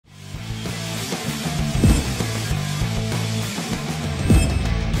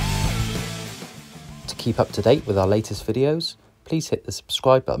keep up to date with our latest videos, please hit the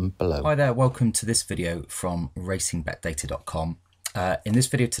subscribe button below. Hi there, welcome to this video from racingbetdata.com. In this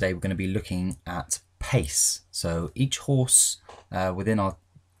video today we're going to be looking at pace. So each horse within our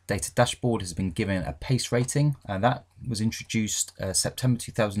data dashboard has been given a pace rating, and that was introduced September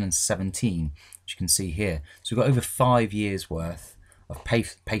 2017, which you can see here. So we've got over 5 years worth of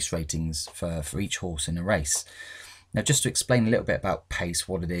pace ratings for each horse in a race. Now, just to explain a little bit about pace,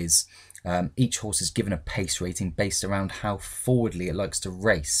 what it is, each horse is given a pace rating based around how forwardly it likes to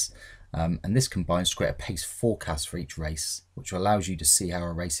race. And this combines to create a pace forecast for each race, which allows you to see how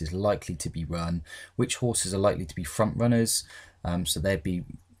a race is likely to be run, which horses are likely to be front runners, so they'd be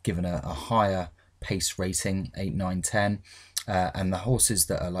given a higher pace rating, 8, 9, 10, and the horses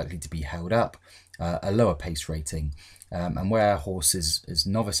that are likely to be held up, a lower pace rating. And where a horse is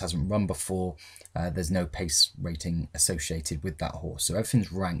novice, hasn't run before, there's no pace rating associated with that horse. So everything's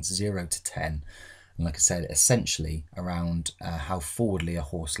ranked 0 to 10. And like I said, essentially around how forwardly a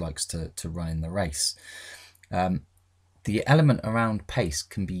horse likes to run in the race. The element around pace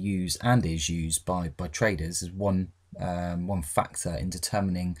can be used and is used by traders as one factor in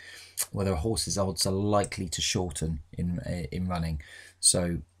determining whether a horse's odds are likely to shorten in running.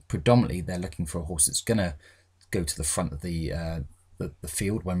 So predominantly they're looking for a horse that's going to go to the front of the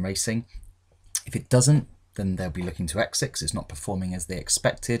field when racing. If it doesn't, then they'll be looking to exit because it's not performing as they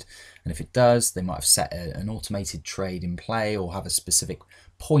expected. And if it does, they might have set an automated trade in play or have a specific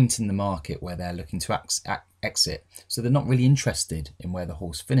point in the market where they're looking to exit. So they're not really interested in where the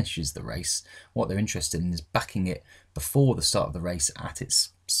horse finishes the race. What they're interested in is backing it before the start of the race at its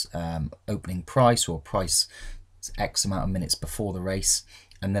opening price, or price X amount of minutes before the race.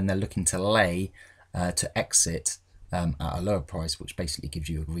 And then they're looking to lay to exit at a lower price, which basically gives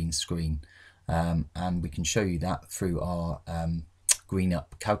you a green screen. And we can show you that through our green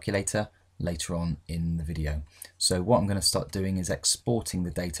up calculator later on in the video. So what I'm going to start doing is exporting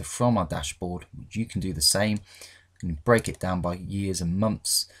the data from our dashboard. You can do the same. You can break it down by years and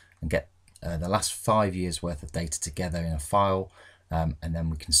months and get the last 5 years worth of data together in a file, and then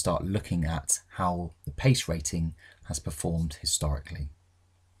we can start looking at how the pace rating has performed historically.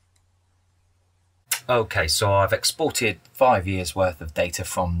 Okay, so I've exported 5 years worth of data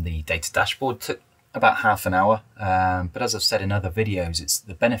from the data dashboard. It took about half an hour, but as I've said in other videos, it's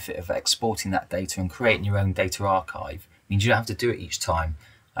the benefit of exporting that data and creating your own data archive. It means you don't have to do it each time.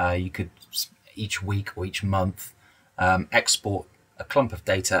 You could each week or each month export a clump of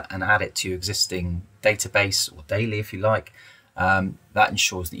data and add it to your existing database, or daily if you like. That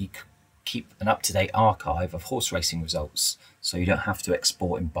ensures that you keep an up-to-date archive of horse racing results, so you don't have to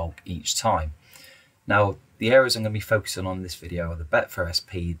export in bulk each time. Now, the areas I'm going to be focusing on in this video are the Betfair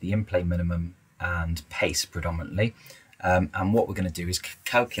SP, the in-play minimum, and pace predominantly. And what we're going to do is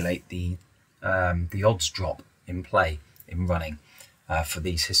calculate the odds drop in play in running for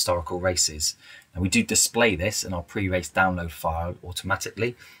these historical races. Now, we do display this in our pre-race download file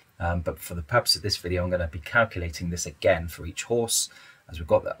automatically, but for the purpose of this video, I'm going to be calculating this again for each horse, as we've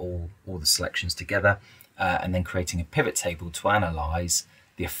got that all the selections together, and then creating a pivot table to analyse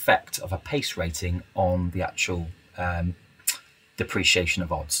the effect of a pace rating on the actual depreciation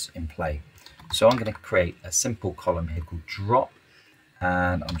of odds in play. So I'm going to create a simple column here called drop,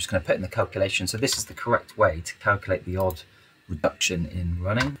 and I'm just going to put in the calculation. So this is the correct way to calculate the odd reduction in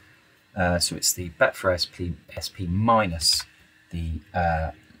running. So it's the Betfair SP minus the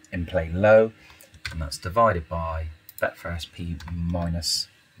in play low, and that's divided by Betfair SP minus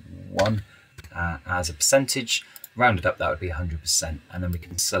 1 as a percentage. Rounded up, that would be 100%, and then we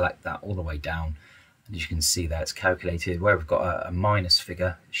can select that all the way down. And as you can see there, it's calculated where we've got a minus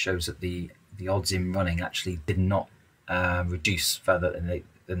figure. It shows that the odds in running actually did not reduce further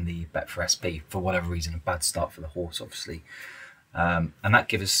than the Betfair SP for whatever reason. A bad start for the horse, obviously, and that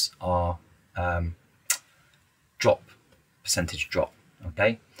gives us our percentage drop.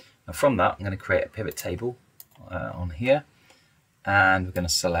 Okay, now from that, I'm going to create a pivot table on here. And we're going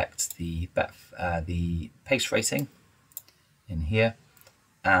to select the pace rating in here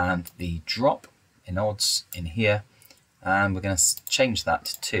and the drop in odds in here, and we're going to change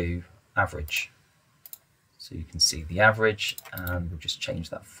that to average. So you can see the average, and we'll just change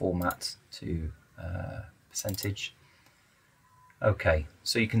that format to percentage. Okay,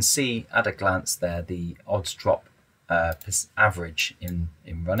 so you can see at a glance there the odds drop average in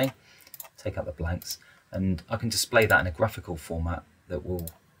running. Take out the blanks. And I can display that in a graphical format that will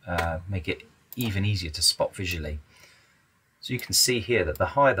make it even easier to spot visually. So you can see here that the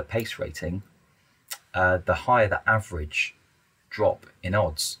higher the pace rating, the higher the average drop in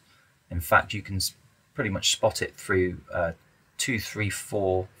odds. In fact, you can pretty much spot it through 2, 3,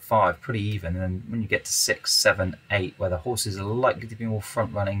 4, 5, pretty even. And then when you get to 6, 7, 8, where the horses are likely to be more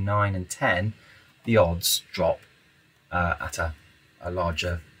front running, 9 and 10, the odds drop at a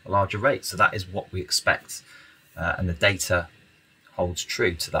larger rate. So that is what we expect, and the data holds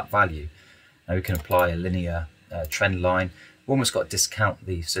true to that value. Now we can apply a linear trend line. We've almost got to discount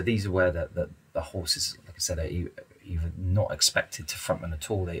these. So these are where the horses, like I said, are either not expected to front run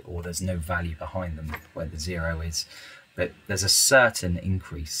at all, or there's no value behind them where the 0 is. But there's a certain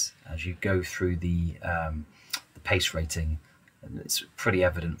increase as you go through the pace rating. It's pretty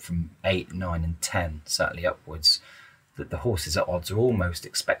evident from 8, 9 and 10, certainly upwards, that the horses at odds are almost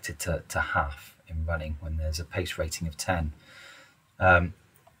expected to half in running when there's a pace rating of 10.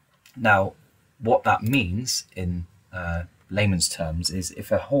 Now, what that means in layman's terms is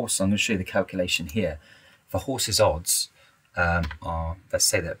if a horse, I'm going to show you the calculation here, if a horse's odds are, let's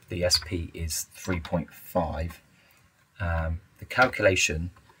say that the SP is 3.5, the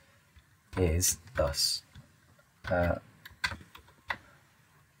calculation is thus.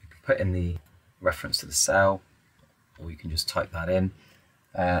 Put in the reference to the cell, or you can just type that in,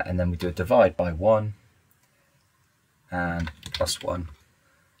 and then we do a divide by 1 and plus 1.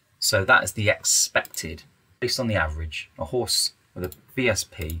 So that is the expected, based on the average. A horse with a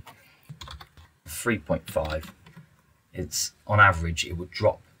BSP of 3.5, it's on average it would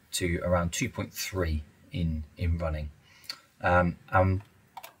drop to around 2.3 in running.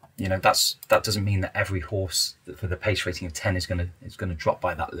 You know, that doesn't mean that every horse with a pace rating of 10 is going to drop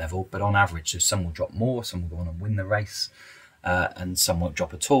by that level, but on average, so some will drop more, some will go on and win the race, and some won't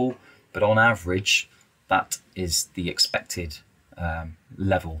drop at all. But on average, that is the expected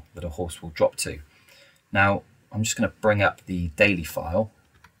level that a horse will drop to. Now, I'm just going to bring up the daily file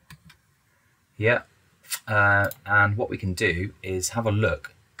here, and what we can do is have a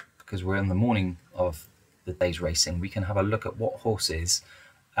look, because we're in the morning of the day's racing. We can have a look at what horses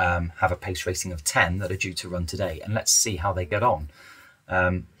have a pace rating of 10 that are due to run today, and let's see how they get on.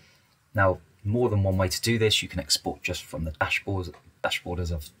 Now, more than one way to do this. You can export just from the dashboard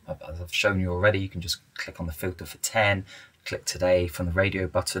as I've shown you already. You can just click on the filter for 10, click today from the radio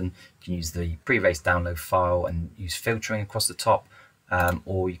button. You can use the pre-race download file and use filtering across the top,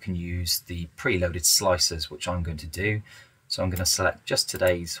 or you can use the preloaded slicers, which I'm going to do. So I'm going to select just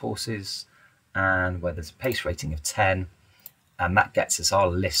today's horses, and where there's a pace rating of 10, and that gets us our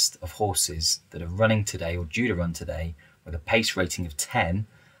list of horses that are running today or due to run today with a pace rating of 10,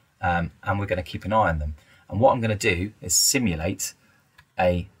 and we're going to keep an eye on them. And what I'm going to do is simulate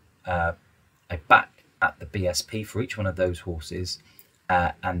a back at the BSP for each one of those horses,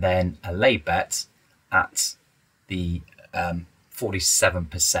 and then a lay bet at the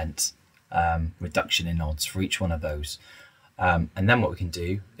 47% reduction in odds for each one of those. And then what we can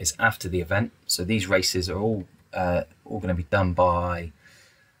do is after the event, so these races are all going to be done by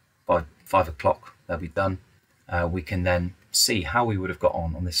 5 o'clock, they'll be done. We can then see how we would have got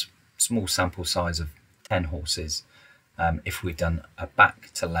on this small sample size of 10 horses if we'd done a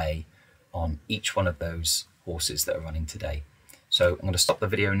back to lay on each one of those horses that are running today. So I'm going to stop the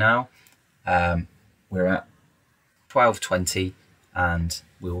video now. We're at 12:20, and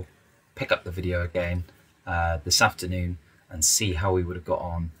we'll pick up the video again this afternoon and see how we would have got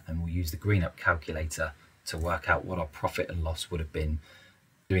on, and we'll use the green up calculator to work out what our profit and loss would have been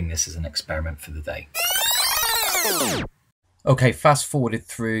doing this as an experiment for the day. Okay, fast forwarded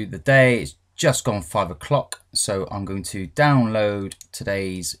through the day. It's just gone 5 o'clock, so I'm going to download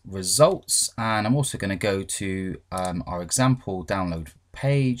today's results, and I'm also going to go to our example download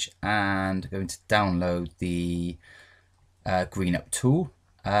page and going to download the green up tool,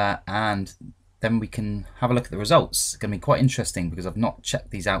 and then we can have a look at the results. It's going to be quite interesting because I've not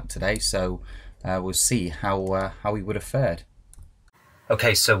checked these out today, so we'll see how we would have fared.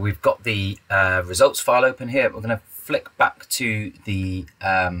 Okay, so we've got the results file open here. We're going to flick back to the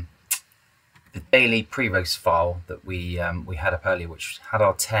daily pre-race file that we had up earlier, which had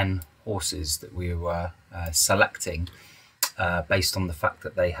our 10 horses that we were selecting based on the fact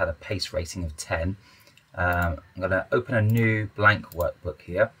that they had a pace rating of 10. I'm going to open a new blank workbook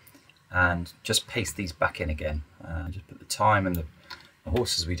here and just paste these back in again. Just put the time and the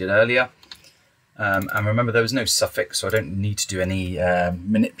horses we did earlier. And remember, there was no suffix, so I don't need to do any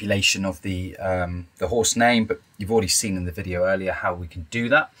manipulation of the horse name, but you've already seen in the video earlier how we can do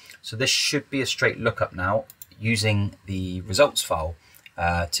that. So this should be a straight lookup now using the results file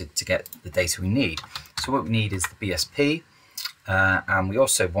to get the data we need. So what we need is the BSP, and we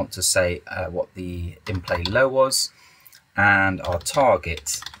also want to say what the in-play low was and our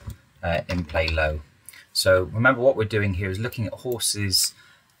target in-play low. So remember, what we're doing here is looking at horses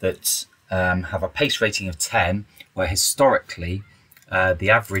that have a pace rating of 10, where historically the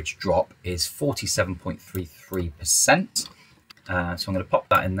average drop is 47.33%. So I'm going to pop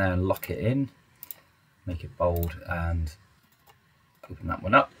that in there and lock it in, make it bold and open that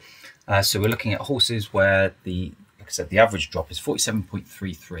one up. So we're looking at horses where like I said, the average drop is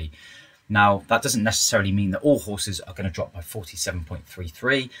 47.33. Now, that doesn't necessarily mean that all horses are going to drop by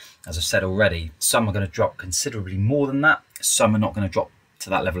 47.33. As I said already, some are going to drop considerably more than that. Some are not going to drop to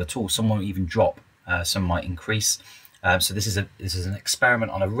that level at all. Some won't even drop. Some might increase. So this is an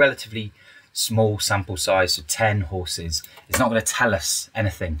experiment on a relatively small sample size, so 10 horses. It's not going to tell us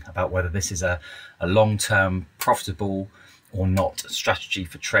anything about whether this is a long-term profitable or not strategy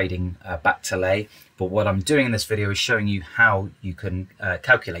for trading back to lay. But what I'm doing in this video is showing you how you can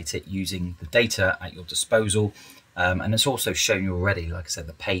calculate it using the data at your disposal. And it's also shown you already, like I said,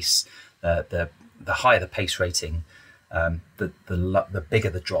 the pace, the higher the pace rating, the bigger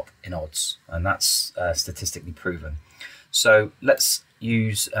the drop in odds, and that's statistically proven. So let's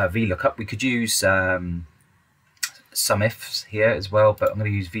use VLOOKUP. We could use some ifs here as well, but I'm going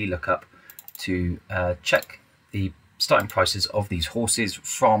to use VLOOKUP to check the starting prices of these horses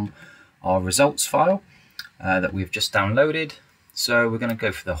from our results file that we've just downloaded. So we're going to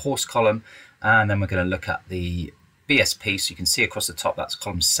go for the horse column, and then we're going to look at the BSP. So you can see across the top, that's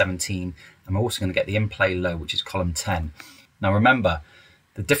column 17, and we're also going to get the in-play low, which is column 10. Now remember,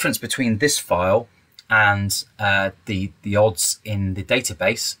 the difference between this file and the odds in the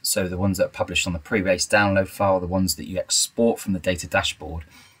database, so the ones that are published on the pre-race download file, the ones that you export from the data dashboard,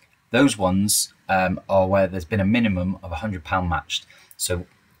 those ones are where there's been a minimum of £100 matched. So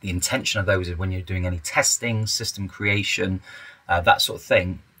the intention of those is when you're doing any testing, system creation, that sort of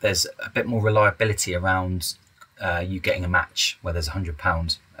thing, there's a bit more reliability around you getting a match where there's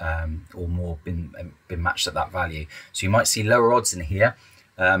 £100 or more been matched at that value. So you might see lower odds in here.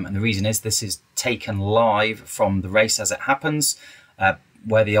 And the reason is this is taken live from the race as it happens.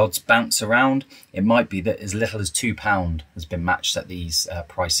 Where the odds bounce around, it might be that as little as £2 has been matched at these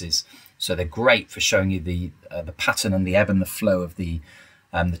prices. So they're great for showing you the pattern and the ebb and the flow of the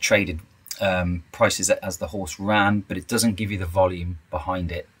traded prices as the horse ran, but it doesn't give you the volume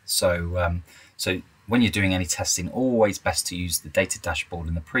behind it. So so when you're doing any testing, always best to use the data dashboard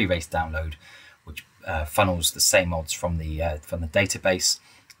and the pre-race download, which funnels the same odds from the database.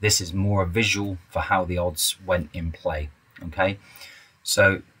 This is more a visual for how the odds went in play. Okay,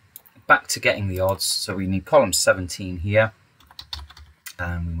 so back to getting the odds. So we need column 17 here,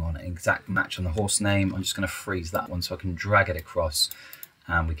 and we want an exact match on the horse name. I'm just going to freeze that one so I can drag it across,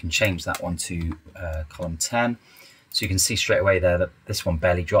 and we can change that one to column 10. So you can see straight away there that this one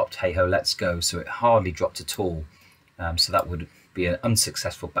barely dropped. Hey ho, let's go. So it hardly dropped at all. So that would be an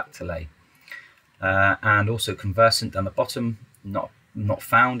unsuccessful back to lay. And also conversant down the bottom, not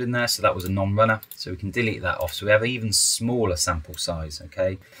found in there, so that was a non-runner. So we can delete that off. So we have an even smaller sample size.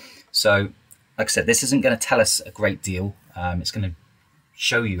 Okay. So like I said, this isn't going to tell us a great deal. It's going to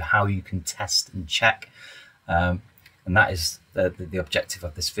show you how you can test and check, and that is the objective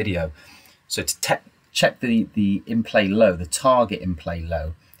of this video. So to check the in-play low, the target in-play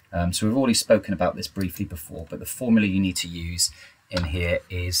low. So we've already spoken about this briefly before, but the formula you need to use in here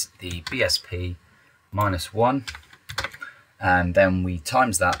is the BSP minus 1, and then we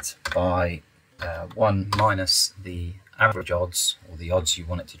times that by 1 minus the average odds, or the odds you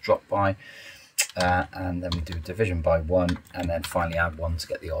want it to drop by, and then we do a division by 1, and then finally add 1 to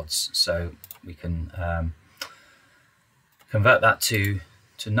get the odds. So we can convert that to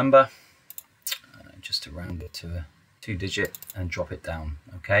number, just to round it to a 2-digit and drop it down.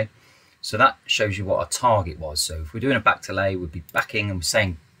 Okay, so that shows you what our target was. So if we're doing a back to lay, we'd be backing, and we're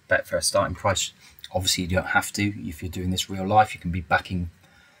saying Betfair starting price. Obviously you don't have to. If you're doing this real life, you can be backing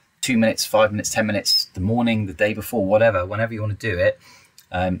 2 minutes, 5 minutes, 10 minutes, the morning, the day before, whatever, whenever you want to do it.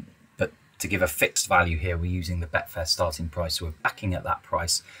 But to give a fixed value here, we're using the Betfair starting price. So we're backing at that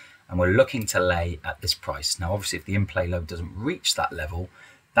price, and we're looking to lay at this price. Now obviously if the in-play low doesn't reach that level,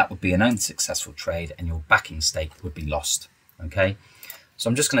 that would be an unsuccessful trade, and your backing stake would be lost. Okay, so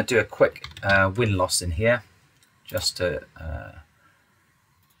I'm just going to do a quick win-loss in here, just to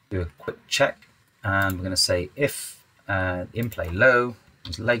do a quick check, and we're going to say if in-play low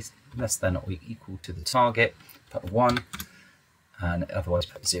is less than or equal to the target, put 1, and otherwise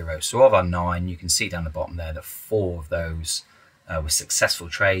put 0. So of our 9, you can see down the bottom there that 4 of those were successful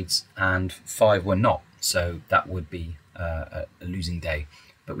trades and 5 were not. So that would be a losing day.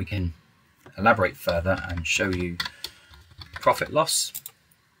 But we can elaborate further and show you profit loss,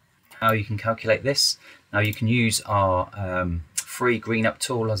 how you can calculate this. Now you can use our free green up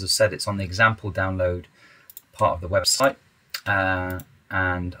tool. As I said, it's on the example download part of the website,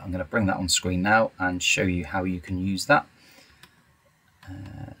 and I'm going to bring that on screen now and show you how you can use that.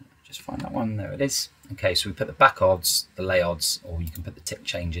 Just find that one, there it is. Okay, so we put the back odds, the lay odds, or you can put the tick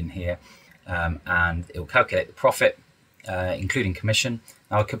change in here, and it will calculate the profit, including commission.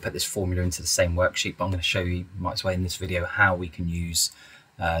 Now I could put this formula into the same worksheet, but I'm going to show you, might as well in this video, how we can use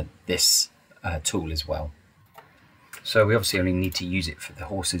this tool as well. So we obviously only need to use it for the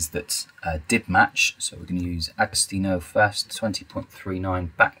horses that did match. So we're going to use Agostino first, 20.39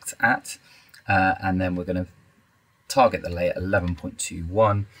 backed at, and then we're going to target the lay at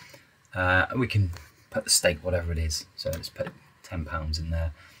 11.21. We can put the stake, whatever it is. So let's put £10 in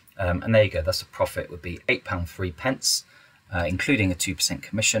there. And there you go, that's a profit, would be £8.03, including a 2%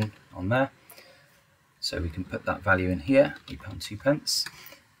 commission on there. So we can put that value in here, £8.02.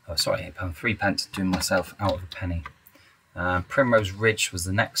 Oh, sorry, £8.03, doing myself out of a penny. Primrose Ridge was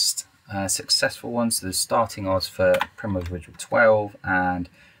the next successful one. So the starting odds for Primrose Ridge were 12, and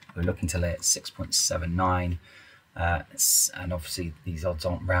we're looking to lay at 6.79. And obviously these odds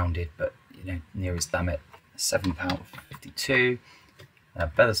aren't rounded, but you know, nearest damn it, £7.52.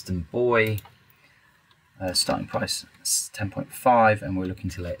 Featherston Boy, starting price 10.5, and we're looking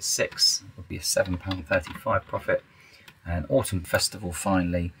to lay at 6. It would be a £7.35 profit. And Autumn Festival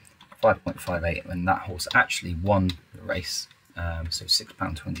finally 5.58, and that horse actually won the race, so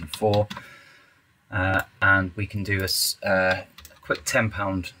 £6.24. And we can do a quick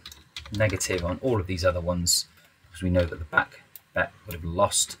 £10 negative on all of these other ones, because we know that the back bet would have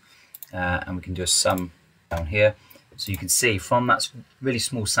lost, and we can do a sum down here. So you can see from that really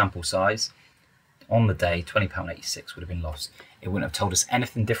small sample size, on the day, £20.86 would have been lost. It wouldn't have told us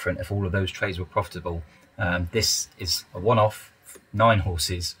anything different if all of those trades were profitable. This is a one-off, 9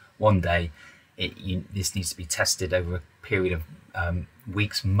 horses, one day. This needs to be tested over a period of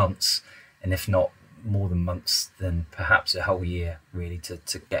weeks, months, and if not more than months, then perhaps a whole year, really, to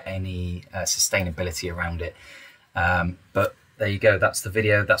get any sustainability around it. But there you go, that's the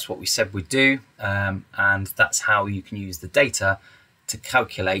video, that's what we said we'd do, and that's how you can use the data to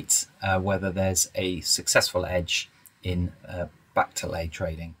calculate whether there's a successful edge in back to lay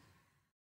trading.